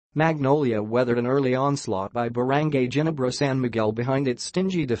Magnolia weathered an early onslaught by Barangay Ginebra San Miguel behind its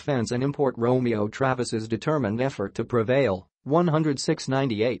stingy defense and import Romeo Travis's determined effort to prevail,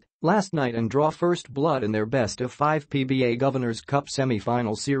 106-98, last night and draw first blood in their best-of-5 PBA Governors Cup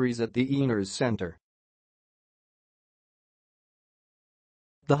semi-final series at the Ynares Center.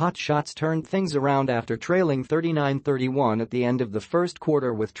 The Hotshots turned things around after trailing 39-31 at the end of the first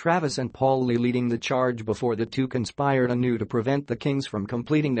quarter, with Travis and Paul Lee leading the charge before the two conspired anew to prevent the Kings from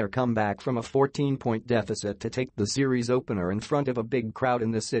completing their comeback from a 14-point deficit to take the series opener in front of a big crowd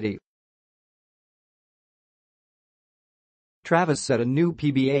in the city. Travis set a new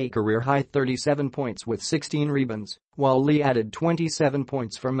PBA career-high 37 points with 16 rebounds, while Lee added 27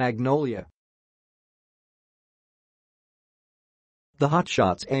 points for Magnolia. The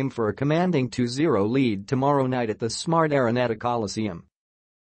Hotshots aim for a commanding 2-0 lead tomorrow night at the Smart Araneta Coliseum.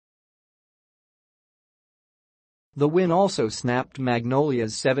 The win also snapped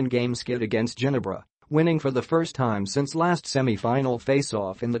Magnolia's 7-game skid against Ginebra, winning for the first time since last semi-final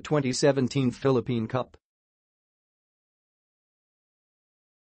faceoff in the 2017 Philippine Cup.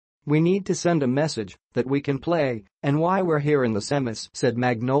 "We need to send a message that we can play and why we're here in the semis," said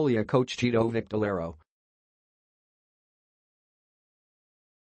Magnolia coach Chito Victorero.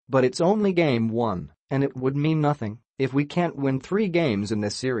 "But it's only game 1, and it would mean nothing if we can't win 3 games in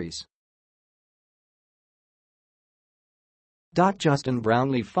this series." Justin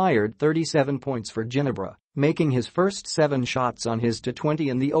Brownlee fired 37 points for Ginebra, making his first 7 shots on his .20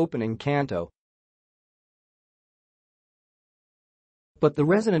 in the opening canto. But the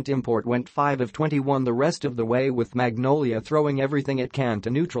resident import went 5 of 21 the rest of the way, with Magnolia throwing everything it can to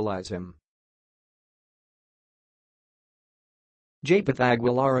neutralize him. Japeth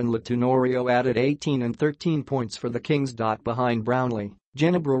Aguilar and Latunorio added 18 and 13 points for the Kings. Behind Brownlee,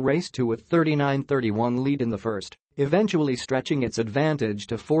 Ginebra raced to a 39-31 lead in the first, eventually stretching its advantage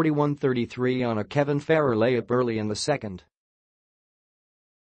to 41-33 on a Kevin Ferrer layup early in the second.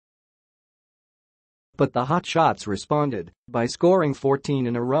 But the Hotshots responded by scoring 14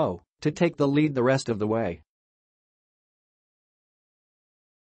 in a row to take the lead the rest of the way.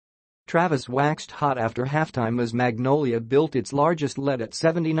 Travis waxed hot after halftime as Magnolia built its largest lead at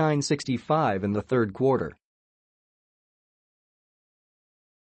 79-65 in the third quarter.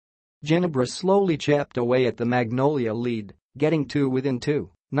 Ginebra slowly chipped away at the Magnolia lead, getting within 2,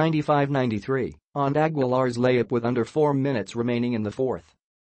 95-93, on Aguilar's layup with under 4 minutes remaining in the fourth.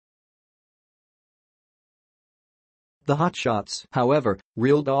 The Hotshots, however,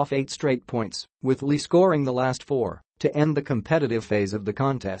 reeled off 8 straight points, with Lee scoring the last 4 to end the competitive phase of the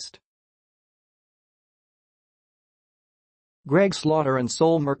contest. Greg Slaughter and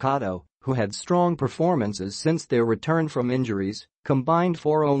Sol Mercado, who had strong performances since their return from injuries, combined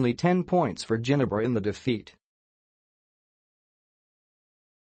for only 10 points for Ginebra in the defeat.